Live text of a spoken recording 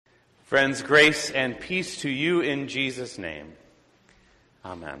Friends, grace and peace to you in Jesus' name.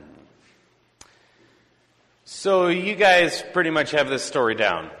 Amen. So you guys pretty much have this story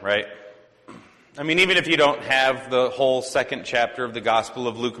down, right? I mean, even if you don't have the whole second chapter of the Gospel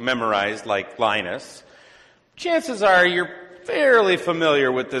of Luke memorized like Linus, chances are you're fairly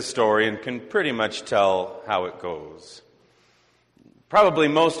familiar with this story and can pretty much tell how it goes. Probably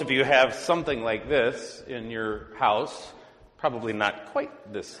most of you have something like this in your house. Probably not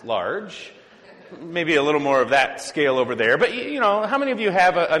quite this large. Maybe a little more of that scale over there. But, you know, how many of you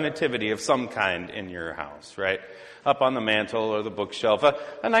have a nativity of some kind in your house, right? Up on the mantle or the bookshelf.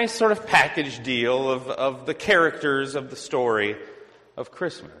 A nice sort of package deal of the characters of the story of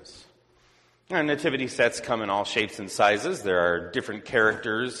Christmas. Our nativity sets come in all shapes and sizes. There are different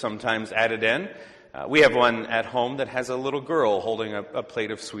characters sometimes added in. We have one at home that has a little girl holding a plate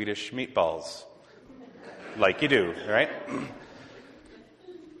of Swedish meatballs. Like you do, right?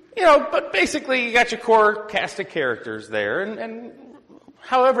 You know, but basically you got your core cast of characters there, and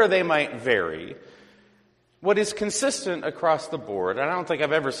however they might vary, what is consistent across the board, and I don't think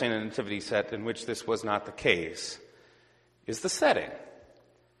I've ever seen a nativity set in which this was not the case, is the setting.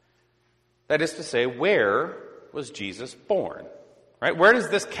 That is to say, where was Jesus born? Right? Where does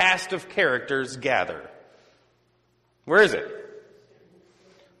this cast of characters gather? Where is it?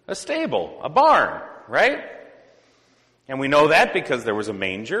 A stable, a barn, right? And we know that because there was a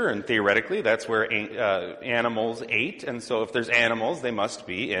manger, and theoretically that's where animals ate, and so if there's animals, they must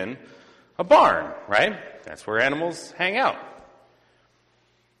be in a barn, right? That's where animals hang out.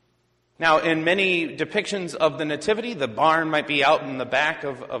 Now, in many depictions of the nativity, the barn might be out in the back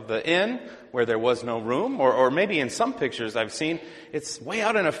of the inn where there was no room, or maybe in some pictures I've seen, it's way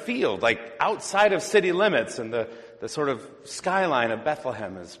out in a field, like outside of city limits, and the sort of skyline of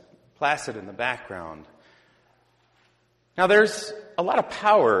Bethlehem is placid in the background. Now, there's a lot of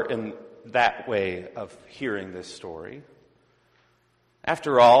power in that way of hearing this story.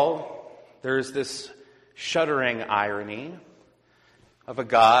 After all, there's this shuddering irony of a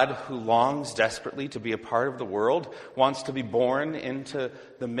God who longs desperately to be a part of the world, wants to be born into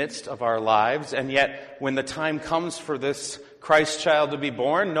the midst of our lives, and yet when the time comes for this Christ child to be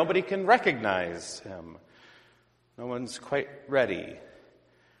born, nobody can recognize him. No one's quite ready.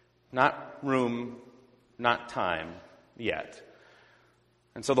 Not room, not time yet.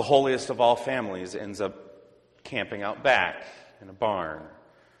 And so the holiest of all families ends up camping out back in a barn,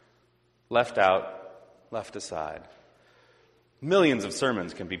 left out, left aside. Millions of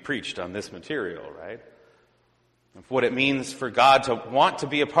sermons can be preached on this material, right? Of what it means for God to want to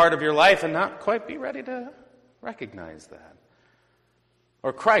be a part of your life and not quite be ready to recognize that.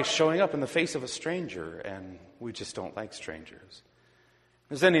 Or Christ showing up in the face of a stranger, and we just don't like strangers.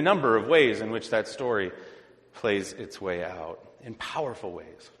 There's any number of ways in which that story plays its way out, in powerful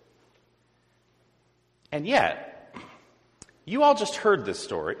ways. And yet, you all just heard this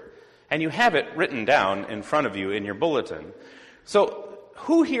story, and you have it written down in front of you in your bulletin. So,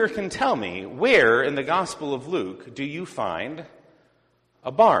 who here can tell me where in the Gospel of Luke do you find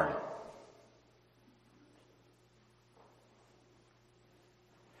a barn?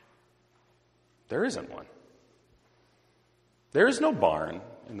 There isn't one. There is no barn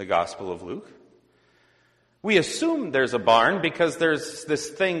in the Gospel of Luke. We assume there's a barn because there's this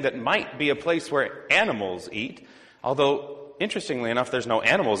thing that might be a place where animals eat, although, interestingly enough, there's no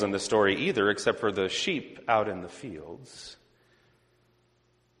animals in the story either except for the sheep out in the fields.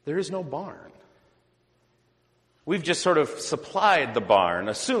 There is no barn. We've just sort of supplied the barn,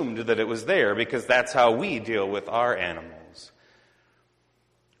 assumed that it was there because that's how we deal with our animals.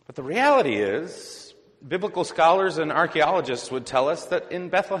 But the reality is, biblical scholars and archaeologists would tell us that in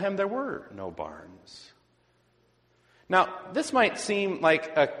Bethlehem there were no barns. Now, this might seem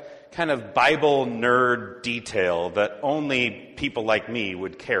like a kind of Bible nerd detail that only people like me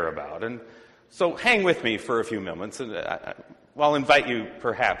would care about. And so hang with me for a few moments, and I'll invite you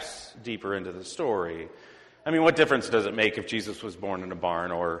perhaps deeper into the story. I mean, what difference does it make if Jesus was born in a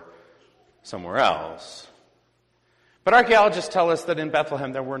barn or somewhere else? But archaeologists tell us that in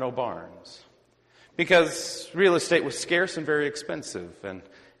Bethlehem there were no barns because real estate was scarce and very expensive, and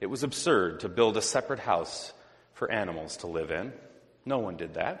it was absurd to build a separate house for animals to live in. No one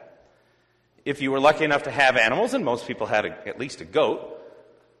did that. If you were lucky enough to have animals, and most people had at least a goat,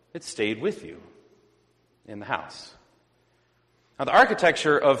 it stayed with you in the house. Now, the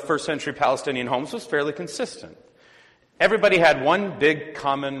architecture of first century Palestinian homes was fairly consistent. Everybody had one big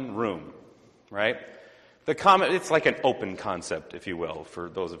common room, right? It's like an open concept, if you will, for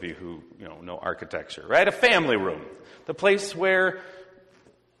those of you who know architecture, right? A family room, the place where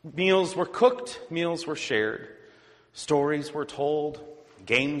meals were cooked, meals were shared, stories were told,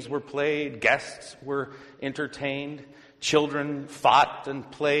 Games were played, guests were entertained, children fought and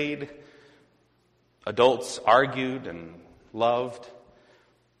played, adults argued and loved.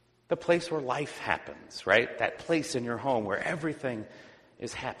 The place where life happens, right? That place in your home where everything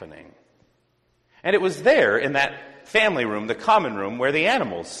is happening. And it was there in that family room, the common room, where the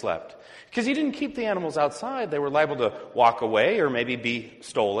animals slept. Because you didn't keep the animals outside. They were liable to walk away or maybe be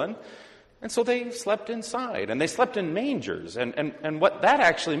stolen. And so they slept inside. And they slept in mangers. And what that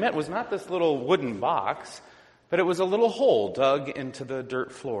actually meant was not this little wooden box, but it was a little hole dug into the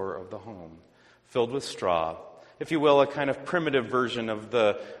dirt floor of the home, filled with straw. If you will, a kind of primitive version of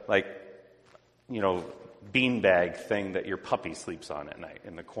the, beanbag thing that your puppy sleeps on at night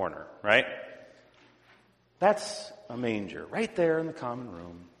in the corner, right? That's a manger, right there in the common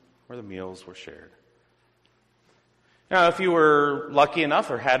room where the meals were shared. Now, if you were lucky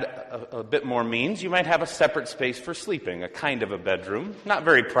enough or had a bit more means, you might have a separate space for sleeping, a kind of a bedroom. Not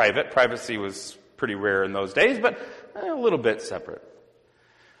very private. Privacy was pretty rare in those days, but a little bit separate.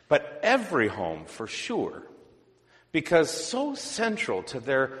 But every home, for sure, because so central to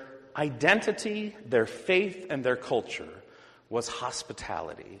their identity, their faith, and their culture was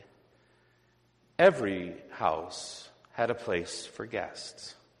hospitality. Every house had a place for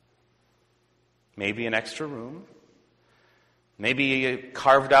guests. Maybe an extra room, maybe a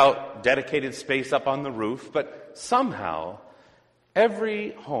carved out, dedicated space up on the roof, but somehow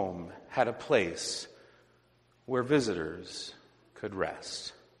every home had a place where visitors could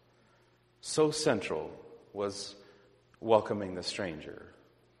rest. So central was welcoming the stranger,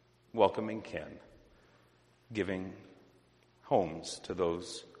 welcoming kin, giving homes to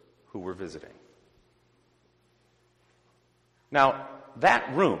those who were visiting. Now,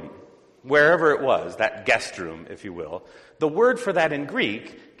 that room, wherever it was, that guest room, if you will, the word for that in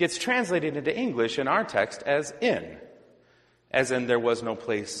Greek gets translated into English in our text as inn, as in there was no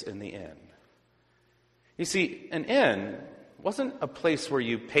place in the inn. You see, an inn wasn't a place where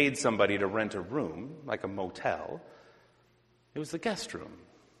you paid somebody to rent a room, like a motel. It was the guest room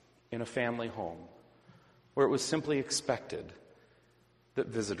in a family home, where it was simply expected that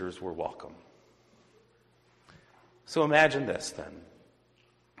visitors were welcome. So imagine this then.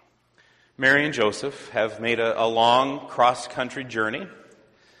 Mary and Joseph have made a long cross-country journey.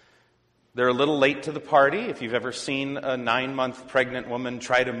 They're a little late to the party. If you've ever seen a 9-month pregnant woman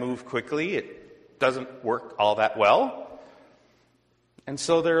try to move quickly, it doesn't work all that well. And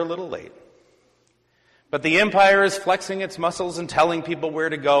so they're a little late. But the empire is flexing its muscles and telling people where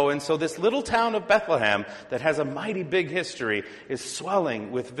to go. And so this little town of Bethlehem that has a mighty big history is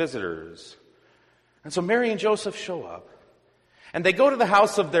swelling with visitors. And so Mary and Joseph show up. And they go to the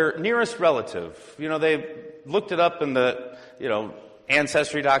house of their nearest relative. They looked it up in the,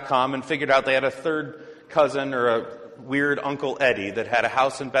 Ancestry.com and figured out they had a third cousin or a weird Uncle Eddie that had a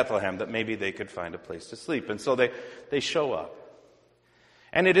house in Bethlehem that maybe they could find a place to sleep. And so they show up.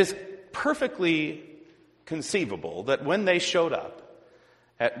 And it is perfectly conceivable that when they showed up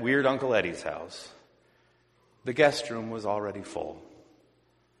at weird Uncle Eddie's house, the guest room was already full.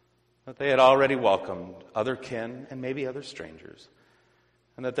 That they had already welcomed other kin and maybe other strangers,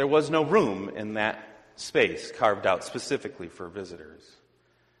 and that there was no room in that space carved out specifically for visitors.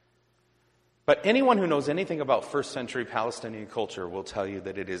 But anyone who knows anything about first century Palestinian culture will tell you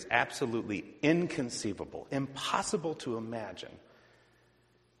that it is absolutely inconceivable, impossible to imagine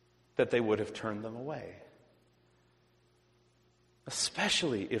that they would have turned them away.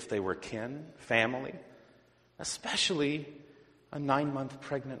 Especially if they were kin, family, especially a 9-month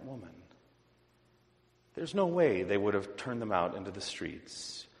pregnant woman. There's no way they would have turned them out into the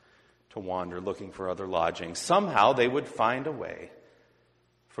streets to wander looking for other lodging. Somehow they would find a way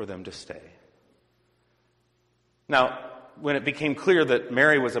for them to stay. Now, when it became clear that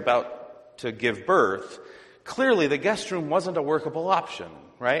Mary was about to give birth, clearly the guest room wasn't a workable option,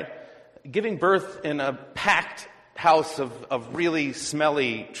 right? Giving birth in a packed house of really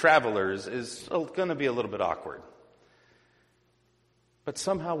smelly travelers is going to be a little bit awkward. But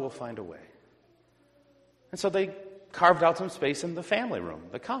somehow we'll find a way. And so they carved out some space in the family room,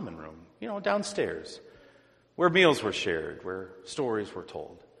 the common room, downstairs, where meals were shared, where stories were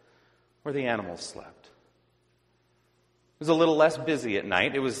told, where the animals slept. It was a little less busy at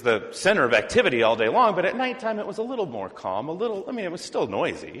night. It was the center of activity all day long, but at nighttime it was a little more calm, it was still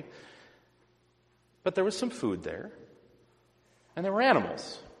noisy. But there was some food there, and there were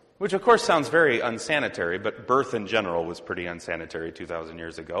animals. Which, of course, sounds very unsanitary, but birth in general was pretty unsanitary 2,000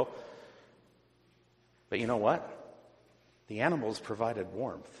 years ago. But you know what? The animals provided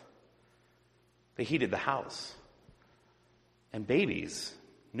warmth. They heated the house. And babies,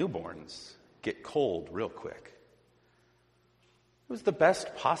 newborns, get cold real quick. was the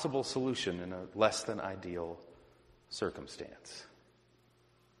best possible solution in a less than ideal circumstance.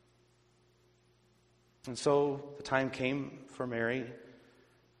 And so the time came for Mary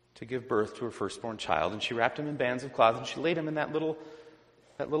to give birth to her firstborn child, and she wrapped him in bands of cloth, and she laid him in that little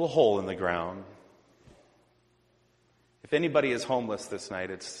hole in the ground. If anybody is homeless this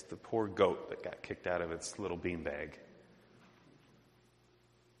night, it's the poor goat that got kicked out of its little beanbag.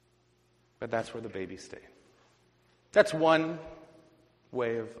 But that's where the baby stayed. That's one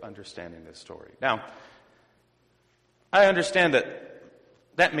way of understanding this story. Now, I understand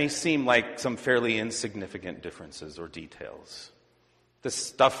that may seem like some fairly insignificant differences or details. The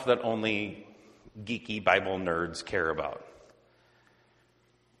stuff that only geeky Bible nerds care about.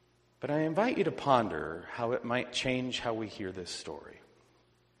 But I invite you to ponder how it might change how we hear this story.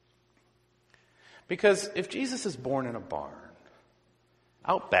 Because if Jesus is born in a barn,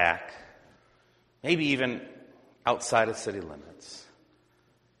 out back, maybe even outside of city limits,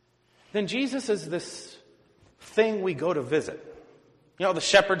 then Jesus is this thing we go to visit. You know, the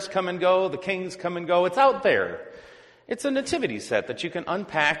shepherds come and go, the kings come and go. It's out there. It's a nativity set that you can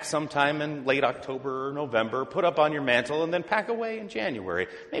unpack sometime in late October or November, put up on your mantle, and then pack away in January.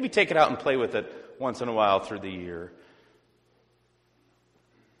 Maybe take it out and play with it once in a while through the year.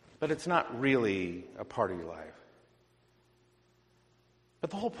 But it's not really a part of your life.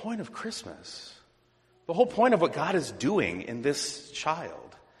 But the whole point of Christmas, the whole point of what God is doing in this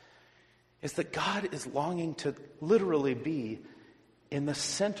child, is that God is longing to literally be in the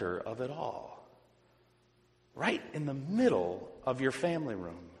center of it all. Right in the middle of your family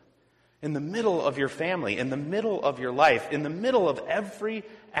room, in the middle of your family, in the middle of your life, in the middle of every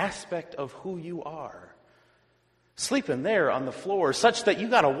aspect of who you are. Sleeping there on the floor such that you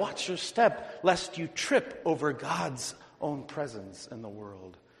got to watch your step lest you trip over God's own presence in the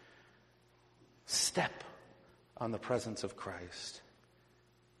world. Step on the presence of Christ.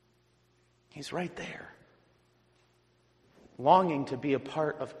 He's right there, longing to be a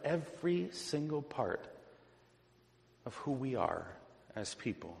part of every single part of who we are as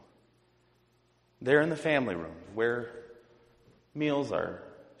people. There in the family room where meals are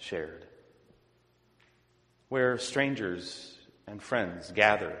shared, where strangers and friends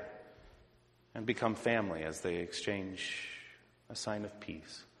gather and become family as they exchange a sign of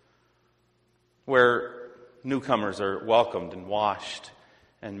peace, where newcomers are welcomed and washed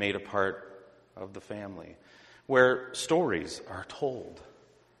and made a part of the family, where stories are told,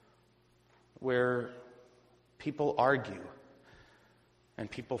 where people argue, and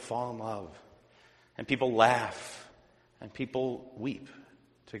people fall in love, and people laugh, and people weep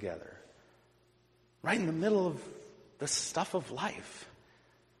together. Right in the middle of the stuff of life.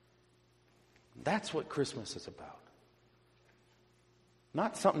 That's what Christmas is about.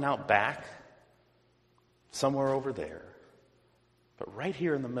 Not something out back, somewhere over there, but right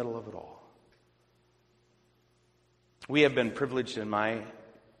here in the middle of it all. We have been privileged in my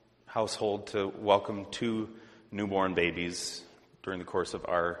household to welcome 2 newborn babies during the course of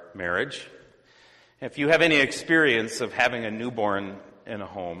our marriage. If you have any experience of having a newborn in a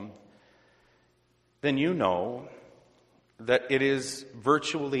home, then you know that it is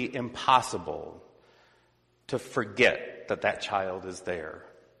virtually impossible to forget that that child is there,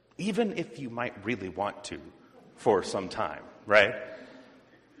 even if you might really want to for some time, right?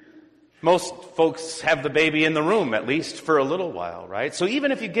 Most folks have the baby in the room, at least for a little while, right? So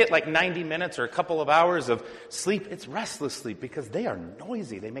even if you get like 90 minutes or a couple of hours of sleep, it's restless sleep because they are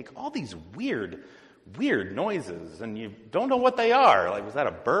noisy. They make all these weird noises, and you don't know what they are. Like, was that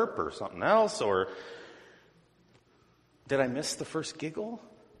a burp or something else? Or did I miss the first giggle?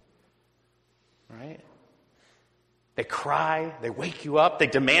 Right? They cry, they wake you up, they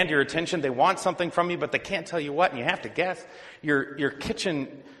demand your attention, they want something from you, but they can't tell you what, and you have to guess. Your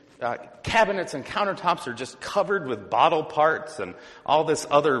kitchen cabinets and countertops are just covered with bottle parts and all this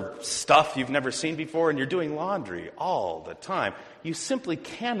other stuff you've never seen before, and you're doing laundry all the time. You simply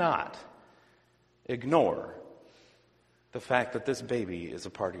cannot ignore the fact that this baby is a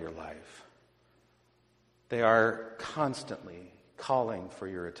part of your life. They are constantly calling for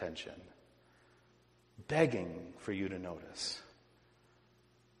your attention, begging for you to notice.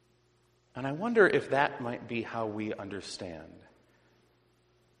 And I wonder if that might be how we understand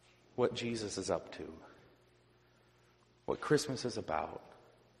what Jesus is up to, what Christmas is about.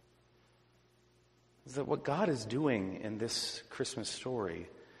 Is that what God is doing in this Christmas story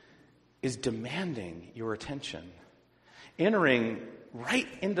is demanding your attention, entering right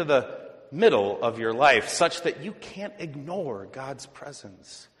into the middle of your life such that you can't ignore God's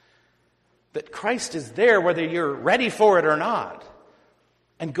presence. That Christ is there whether you're ready for it or not,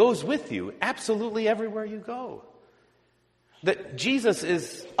 and goes with you absolutely everywhere you go. That Jesus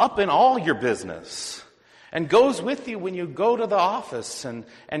is up in all your business and goes with you when you go to the office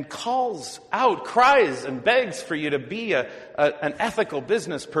and calls out, cries and begs for you to be an ethical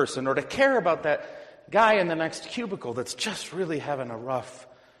business person or to care about that guy in the next cubicle that's just really having a rough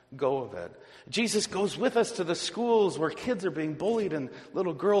go of it. Jesus goes with us to the schools where kids are being bullied and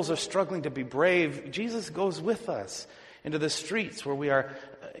little girls are struggling to be brave. Jesus goes with us into the streets where we are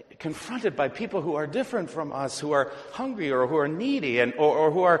confronted by people who are different from us, who are hungry or who are needy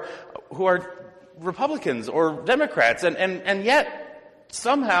or who are Republicans or Democrats, and yet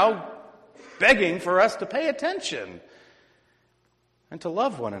somehow begging for us to pay attention and to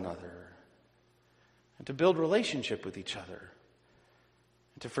love one another and to build relationship with each other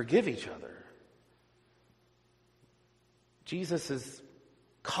and to forgive each other. Jesus is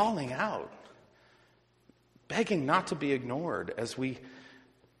calling out, begging not to be ignored as we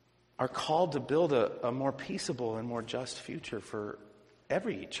are called to build a more peaceable and more just future for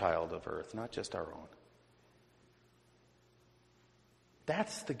every child of earth, not just our own.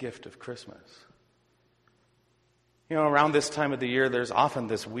 That's the gift of Christmas. You know, around this time of the year, there's often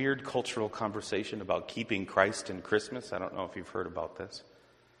this weird cultural conversation about keeping Christ in Christmas. I don't know if you've heard about this.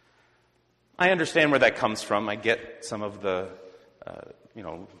 I understand where that comes from. I get some of the,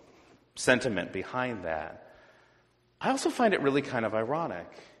 sentiment behind that. I also find it really kind of ironic.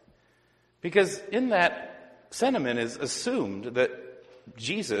 Because in that sentiment is assumed that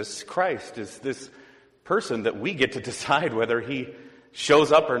Jesus Christ is this person that we get to decide whether he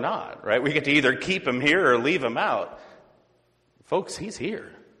shows up or not, right? We get to either keep him here or leave him out. Folks, he's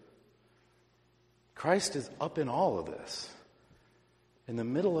here. Christ is up in all of this, in the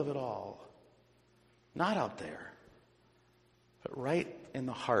middle of it all. Not out there, but right in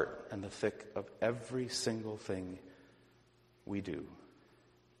the heart and the thick of every single thing we do.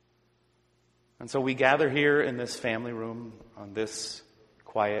 And so we gather here in this family room on this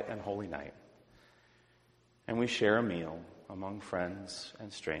quiet and holy night. And we share a meal among friends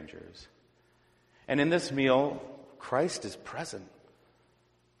and strangers. And in this meal, Christ is present.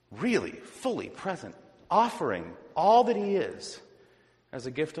 Really, fully present. Offering all that he is as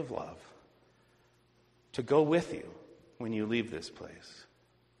a gift of love to go with you when you leave this place.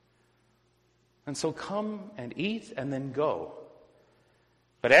 And so come and eat and then go.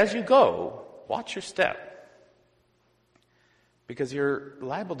 But as you go, watch your step, because you're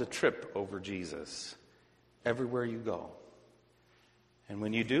liable to trip over Jesus everywhere you go. And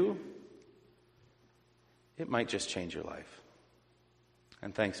when you do, it might just change your life.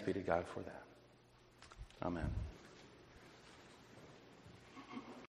 And thanks be to God for that. Amen.